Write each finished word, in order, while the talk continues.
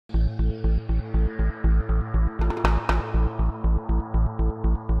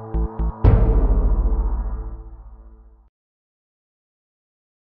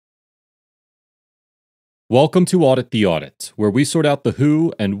Welcome to Audit the Audit, where we sort out the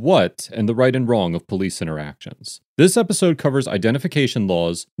who and what and the right and wrong of police interactions. This episode covers identification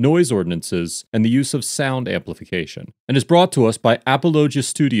laws, noise ordinances, and the use of sound amplification, and is brought to us by Apologia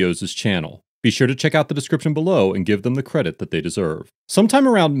Studios' channel. Be sure to check out the description below and give them the credit that they deserve. Sometime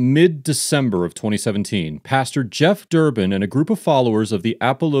around mid-December of 2017, Pastor Jeff Durbin and a group of followers of the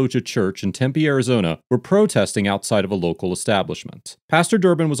Apologia Church in Tempe, Arizona, were protesting outside of a local establishment. Pastor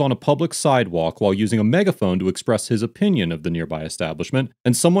Durbin was on a public sidewalk while using a megaphone to express his opinion of the nearby establishment,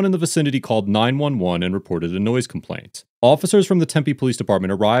 and someone in the vicinity called 911 and reported a noise complaint. Officers from the Tempe Police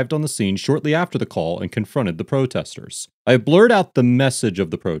Department arrived on the scene shortly after the call and confronted the protesters. I have blurred out the message of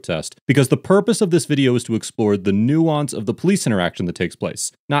the protest because the purpose of this video is to explore the nuance of the police interaction that takes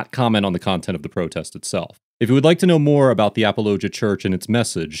place, not comment on the content of the protest itself. If you would like to know more about the Apologia Church and its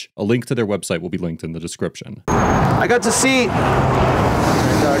message, a link to their website will be linked in the description. I got to see... Can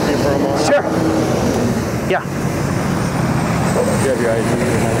I talk to you for a moment? Sure. Yeah. Do you have your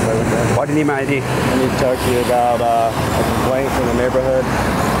ID? Why do you need my ID? I need to talk to you about a complaint from the neighborhood.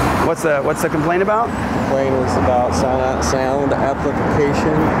 What's the complaint about? The complaint is about sound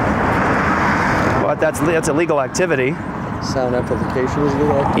amplification. Well, that's a legal activity. Sound amplification is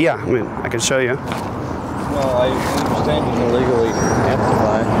legal activity? Yeah, I mean, I can show you. Well, I understand you can legally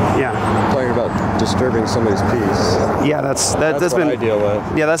amplify. Yeah. I'm talking about disturbing somebody's peace. Yeah, that's what been I deal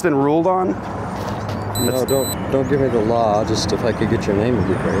with. Yeah, that's been ruled on. No, don't give me the law. Just if I could get your name, would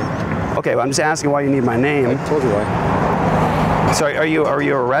be great. Okay, well, I'm just asking why you need my name. I told you why. So are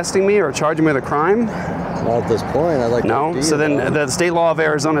you arresting me or charging me with a crime? Not at this point. I'd like No. to So then the state law of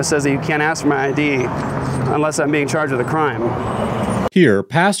Arizona says that you can't ask for my ID unless I'm being charged with a crime. Here,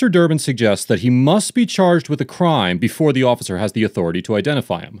 Pastor Durbin suggests that he must be charged with a crime before the officer has the authority to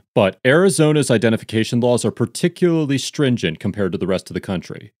identify him. But Arizona's identification laws are particularly stringent compared to the rest of the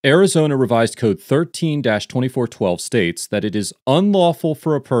country. Arizona Revised Code 13-2412 states that it is unlawful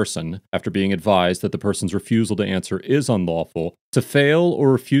for a person, after being advised that the person's refusal to answer is unlawful, to fail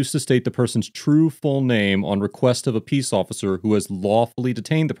or refuse to state the person's true full name on request of a peace officer who has lawfully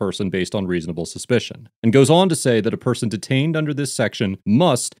detained the person based on reasonable suspicion, and goes on to say that a person detained under this section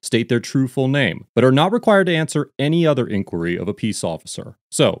must state their true full name, but are not required to answer any other inquiry of a peace officer.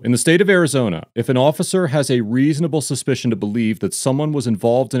 So, in the state of Arizona, if an officer has a reasonable suspicion to believe that someone was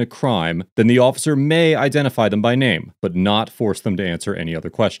involved in a crime, then the officer may identify them by name, but not force them to answer any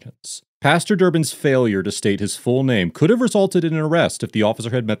other questions. Pastor Durbin's failure to state his full name could have resulted in an arrest if the officer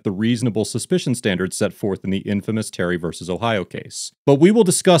had met the reasonable suspicion standards set forth in the infamous Terry v. Ohio case. But we will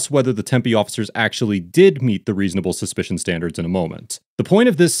discuss whether the Tempe officers actually did meet the reasonable suspicion standards in a moment. The point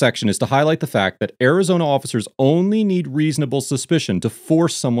of this section is to highlight the fact that Arizona officers only need reasonable suspicion to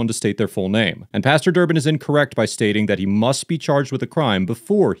force someone to state their full name, and Pastor Durbin is incorrect by stating that he must be charged with a crime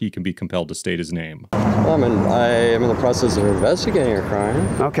before he can be compelled to state his name. Well, I am in the process of investigating a crime.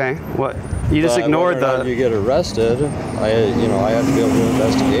 Okay. What? You just ignored whether or not you get arrested. I have to be able to do an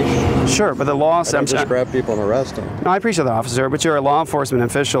investigation. Sure, but the law says... I don't just grab people and arrest them. No, I appreciate that, officer, but you're a law enforcement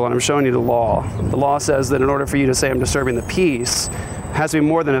official, and I'm showing you the law. The law says that in order for you to say I'm disturbing the peace, it has to be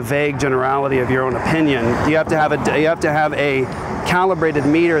more than a vague generality of your own opinion. You have to have a calibrated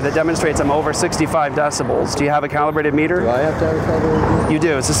meter that demonstrates I'm over 65 decibels. Do you have a calibrated meter? Do I have to have a calibrated meter? You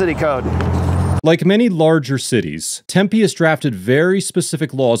do. It's a city code. Like many larger cities, Tempe has drafted very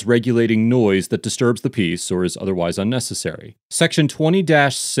specific laws regulating noise that disturbs the peace or is otherwise unnecessary. Section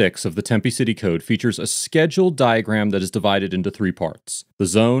 20-6 of the Tempe City Code features a scheduled diagram that is divided into 3 parts: the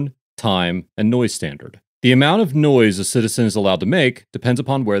zone, time, and noise standard. The amount of noise a citizen is allowed to make depends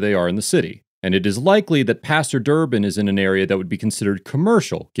upon where they are in the city, and it is likely that Pastor Durbin is in an area that would be considered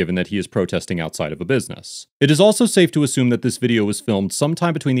commercial, given that he is protesting outside of a business. It is also safe to assume that this video was filmed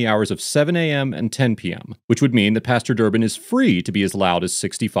sometime between the hours of 7 a.m. and 10 p.m., which would mean that Pastor Durbin is free to be as loud as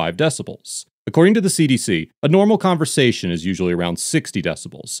 65 decibels. According to the CDC, a normal conversation is usually around 60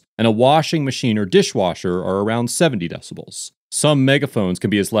 decibels, and a washing machine or dishwasher are around 70 decibels. Some megaphones can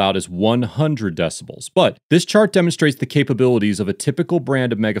be as loud as 100 decibels, but this chart demonstrates the capabilities of a typical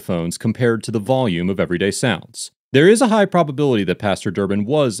brand of megaphones compared to the volume of everyday sounds. There is a high probability that Pastor Durbin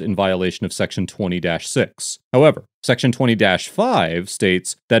was in violation of Section 20-6. However, Section 20-5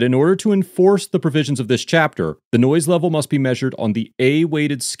 states that in order to enforce the provisions of this chapter, the noise level must be measured on the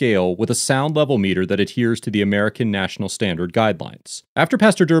A-weighted scale with a sound level meter that adheres to the American National Standard Guidelines. After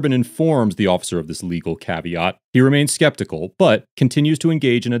Pastor Durbin informs the officer of this legal caveat, he remains skeptical, but continues to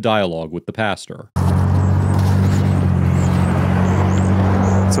engage in a dialogue with the pastor.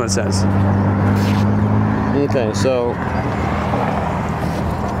 That's what it says. Okay, so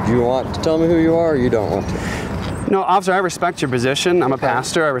do you want to tell me who you are or you don't want to? No, officer, I respect your position. I'm a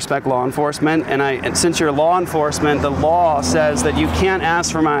pastor. I respect law enforcement. And since you're law enforcement, the law says that you can't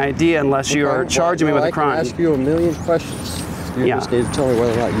ask for my ID unless you are charging me with a crime. I can ask you a million questions. You just need to tell me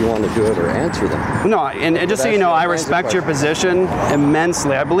whether or not you want to do it or answer them. No, and just so you know, I respect your position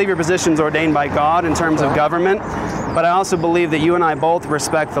immensely. I believe your position is ordained by God in terms of government, but I also believe that you and I both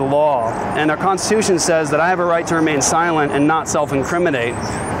respect the law. And our Constitution says that I have a right to remain silent and not self-incriminate.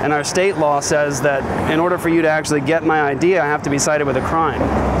 And our state law says that in order for you to actually get my ID, I have to be cited with a crime.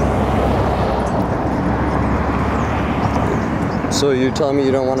 So you're telling me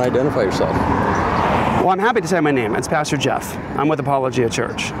you don't want to identify yourself? Well, I'm happy to say my name. It's Pastor Jeff. I'm with Apologia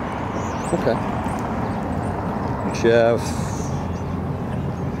Church. Okay. Jeff.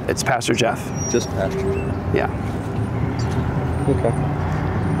 It's Pastor Jeff. Just Pastor. Yeah. Okay.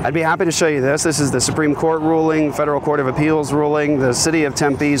 I'd be happy to show you this. This is the Supreme Court ruling, Federal Court of Appeals ruling, the City of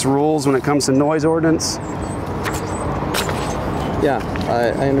Tempe's rules when it comes to noise ordinance. Yeah,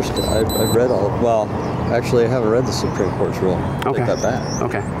 I understand. I've read all. Well, actually, I haven't read the Supreme Court's ruling. Okay. Take that back.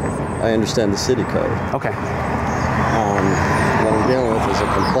 Okay. I understand the city code. Okay. What I'm dealing with is a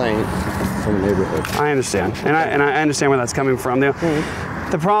complaint from a neighborhood. I understand, and I understand where that's coming from.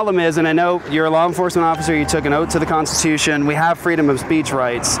 The problem is, and I know you're a law enforcement officer, you took an oath to the Constitution, we have freedom of speech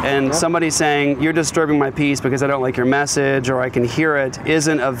rights, and somebody saying you're disturbing my peace because I don't like your message or I can hear it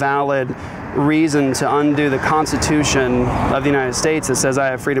isn't a valid reason to undo the Constitution of the United States that says I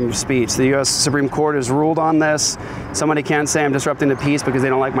have freedom of speech. The U.S. Supreme Court has ruled on this. Somebody can't say I'm disrupting the peace because they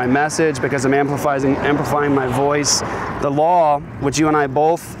don't like my message, because I'm amplifying my voice. The law, which you and I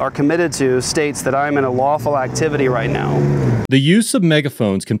both are committed to, states that I'm in a lawful activity right now. The use of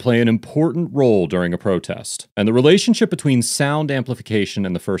megaphones can play an important role during a protest, and the relationship between sound amplification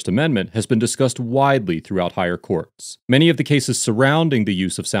and the First Amendment has been discussed widely throughout higher courts. Many of the cases surrounding the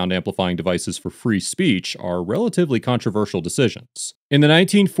use of sound amplifying devices for free speech are relatively controversial decisions. In the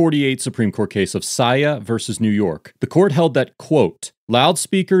 1948 Supreme Court case of Saya versus New York, the court held that, quote,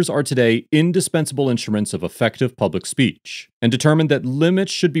 loudspeakers are today indispensable instruments of effective public speech, and determined that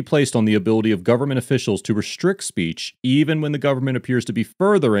limits should be placed on the ability of government officials to restrict speech even when the government appears to be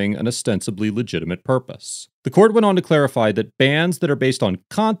furthering an ostensibly legitimate purpose. The court went on to clarify that bans that are based on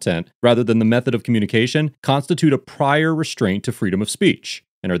content rather than the method of communication constitute a prior restraint to freedom of speech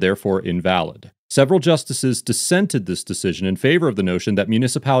and are therefore invalid. Several justices dissented this decision in favor of the notion that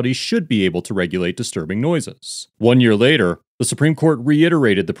municipalities should be able to regulate disturbing noises. 1 year later, the Supreme Court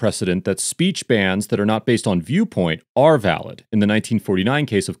reiterated the precedent that speech bans that are not based on viewpoint are valid in the 1949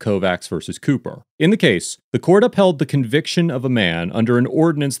 case of Kovacs versus Cooper. In the case, the court upheld the conviction of a man under an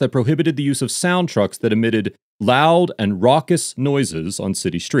ordinance that prohibited the use of sound trucks that emitted loud and raucous noises on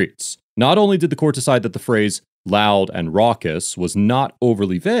city streets. Not only did the court decide that the phrase loud and raucous was not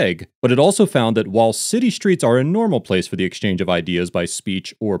overly vague, but it also found that while city streets are a normal place for the exchange of ideas by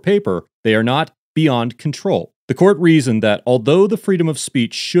speech or paper, they are not beyond control. The court reasoned that although the freedom of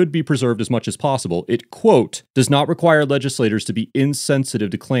speech should be preserved as much as possible, it, quote, does not require legislators to be insensitive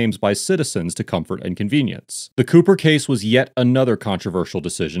to claims by citizens to comfort and convenience. The Cooper case was yet another controversial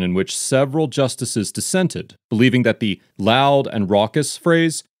decision in which several justices dissented, believing that the loud and raucous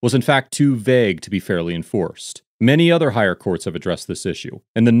phrase was in fact too vague to be fairly enforced. Many other higher courts have addressed this issue,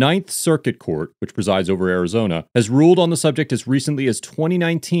 and the Ninth Circuit Court, which presides over Arizona, has ruled on the subject as recently as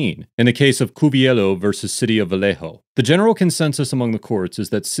 2019 in the case of Cuviello versus City of Vallejo. The general consensus among the courts is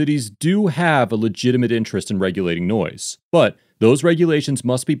that cities do have a legitimate interest in regulating noise, but those regulations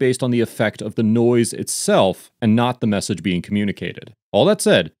must be based on the effect of the noise itself and not the message being communicated. All that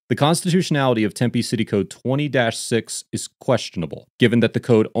said, the constitutionality of Tempe City Code 20-6 is questionable, given that the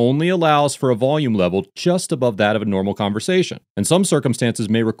code only allows for a volume level just above that of a normal conversation, and some circumstances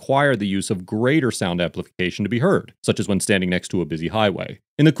may require the use of greater sound amplification to be heard, such as when standing next to a busy highway.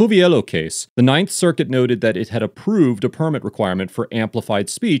 In the Cuviello case, the Ninth Circuit noted that it had approved a permit requirement for amplified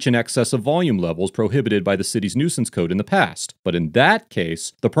speech in excess of volume levels prohibited by the city's nuisance code in the past, but in that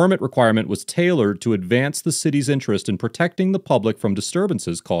case, the permit requirement was tailored to advance the city's interest in protecting the public from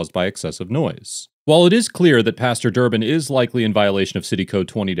disturbances caused by excessive noise. While it is clear that Pastor Durbin is likely in violation of City Code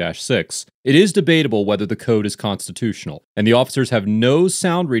 20-6, it is debatable whether the code is constitutional, and the officers have no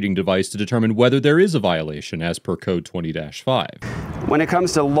sound reading device to determine whether there is a violation as per Code 20-5. When it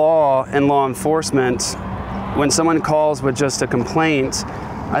comes to law and law enforcement, when someone calls with just a complaint,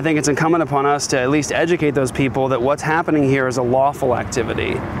 I think it's incumbent upon us to at least educate those people that what's happening here is a lawful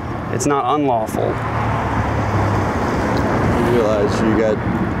activity. It's not unlawful. You realize you got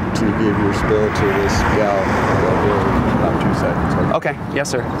to give your spill to this gal right here in about 2 seconds. Okay, yes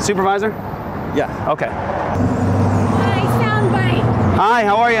sir. Supervisor? Yeah. Okay. Hi, soundbite. Hi,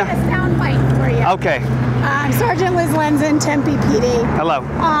 how are you? A soundbite for you. Okay. I'm Sergeant Liz Lenzen, Tempe PD. Hello.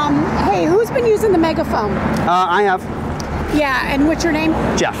 Hey, who's been using the megaphone? I have. Yeah, and what's your name?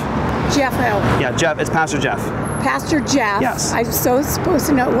 Jeff. Jeff who? Yeah, Jeff. It's Pastor Jeff. Pastor Jeff. Yes. I'm so supposed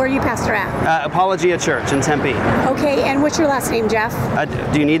to know. Where are you pastor at? Apologia Church in Tempe. Okay, and what's your last name, Jeff?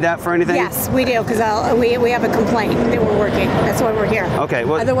 Do you need that for anything? Yes, we do, because we have a complaint that we're working. That's why we're here. Okay.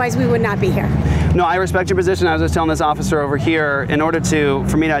 Well, otherwise, we would not be here. No, I respect your position. I was just telling this officer over here, in order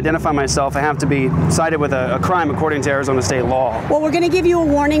for me to identify myself, I have to be cited with a crime according to Arizona state law. Well, we're going to give you a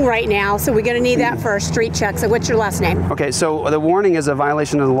warning right now, so we're going to need that for a street check. So what's your last name? Okay, so the warning is a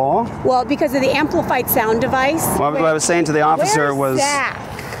violation of the law? Well, because of the amplified sound device. Well, what I was saying to the officer was...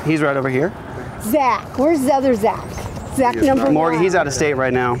 Zach? He's right over here. Zach. Where's the other Zach? Zach number Morgan, 1. he's out of state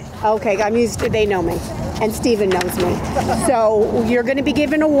right now. Okay, I'm used to, they know me. And Steven knows me. So you're going to be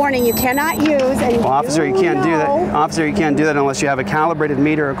given a warning you cannot use. And well, officer, you can't do that. Officer, you can't do that unless you have a calibrated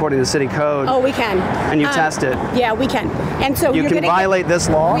meter according to city code. Oh, we can. And you test it. Yeah, we can. And so you can violate this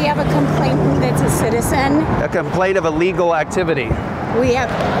law. We have a complaint that's a citizen. A complaint of illegal activity. We have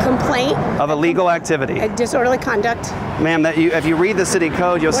complaint of illegal activity. Disorderly conduct. Ma'am, if you read the city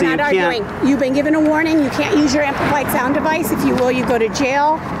code, you'll see you can't. You've been given a warning. You can't use your amplified sound device. If you will, you go to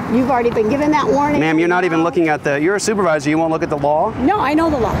jail. You've already been given that warning. Ma'am, you're not even looking at you're a supervisor. You won't look at the law? No, I know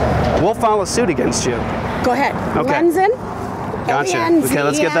the law. We'll file a suit against you. Go ahead. Okay. Lenzen. Gotcha. Okay,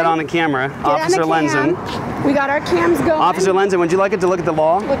 let's get that on the camera. Officer Lenzen. We got our cams going. Officer Lenzen, would you like it to look at the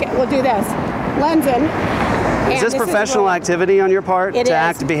law? We'll do this. Lenzen. Is this professional activity on your part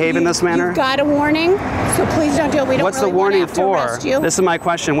to behave in this manner? You've got a warning, so please don't do it. We don't What's really the warning want to have to arrest you. This is my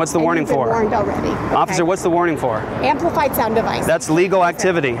question. What's the warning for? You've been warned already. Officer, what's the warning for? Amplified sound device. That's legal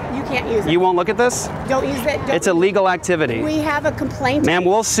activity. You can't use it. You won't look at this? Don't use it. It's a legal activity. We have a complaint. Ma'am,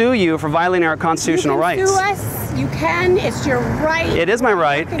 we'll sue you for violating our constitutional rights. You can sue us. You can. It's your right. It is my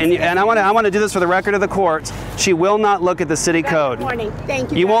right, and I want to do this for the record of the court. She will not look at the city code. Warning.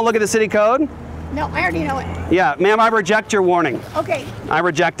 Thank you. You won't look at the city code? No, I already know it. Yeah, ma'am, I reject your warning. Okay. I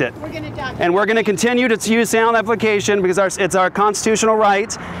reject it. We're going to document. And we're going to continue to use sound amplification because it's our constitutional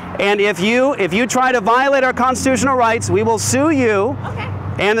right. And if you try to violate our constitutional rights, we will sue you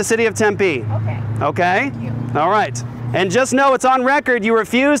and the city of Tempe. Okay. Okay? Thank you. All right. And just know it's on record. You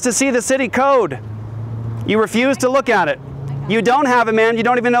refuse to see the city code. You refuse to look at it. You don't have it, man. You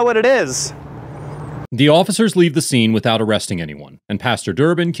don't even know what it is. The officers leave the scene without arresting anyone, and Pastor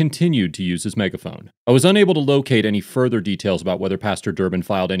Durbin continued to use his megaphone. I was unable to locate any further details about whether Pastor Durbin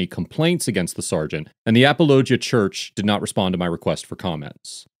filed any complaints against the sergeant, and the Apologia Church did not respond to my request for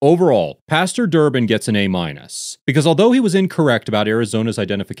comments. Overall, Pastor Durbin gets an A-, because although he was incorrect about Arizona's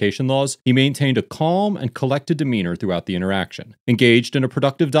identification laws, he maintained a calm and collected demeanor throughout the interaction, engaged in a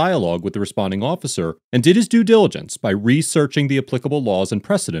productive dialogue with the responding officer, and did his due diligence by researching the applicable laws and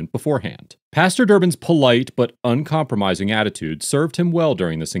precedent beforehand. Pastor Durbin's polite but uncompromising attitude served him well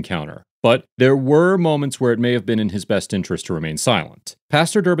during this encounter, but there were moments where it may have been in his best interest to remain silent.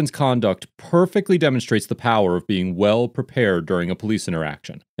 Pastor Durbin's conduct perfectly demonstrates the power of being well prepared during a police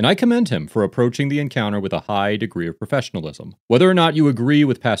interaction, and I commend him for approaching the encounter with a high degree of professionalism. Whether or not you agree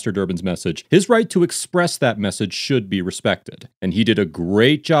with Pastor Durbin's message, his right to express that message should be respected, and he did a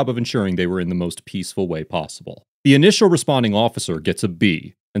great job of ensuring they were in the most peaceful way possible. The initial responding officer gets a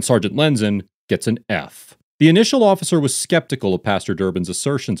B, and Sergeant Lenzen gets an F. The initial officer was skeptical of Pastor Durbin's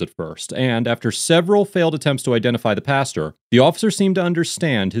assertions at first, and after several failed attempts to identify the pastor, the officer seemed to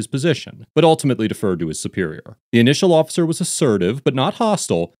understand his position, but ultimately deferred to his superior. The initial officer was assertive, but not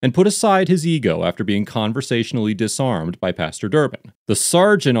hostile, and put aside his ego after being conversationally disarmed by Pastor Durbin. The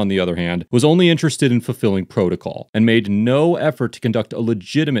sergeant, on the other hand, was only interested in fulfilling protocol, and made no effort to conduct a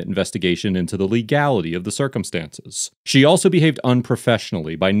legitimate investigation into the legality of the circumstances. She also behaved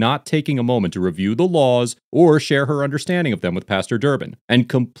unprofessionally by not taking a moment to review the laws or share her understanding of them with Pastor Durbin, and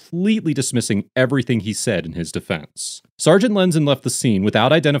completely dismissing everything he said in his defense. Sergeant Lenzen left the scene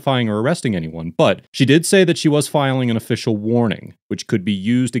without identifying or arresting anyone, but she did say that she was filing an official warning, which could be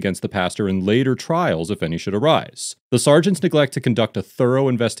used against the pastor in later trials if any should arise. The sergeant's neglect to conduct a thorough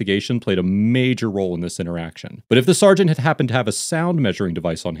investigation played a major role in this interaction. But if the sergeant had happened to have a sound measuring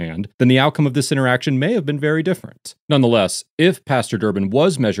device on hand, then the outcome of this interaction may have been very different. Nonetheless, if Pastor Durbin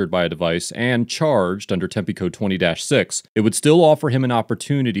was measured by a device and charged under Tempe Code 20-6, it would still offer him an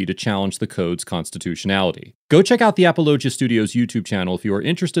opportunity to challenge the code's constitutionality. Go check out the Apologia Studios YouTube channel if you are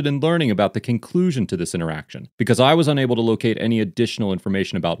interested in learning about the conclusion to this interaction, because I was unable to locate any additional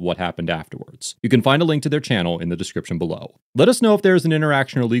information about what happened afterwards. You can find a link to their channel in the description below. Let us know if there is an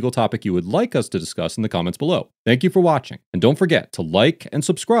interaction or legal topic you would like us to discuss in the comments below. Thank you for watching, and don't forget to like and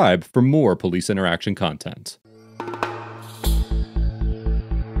subscribe for more police interaction content.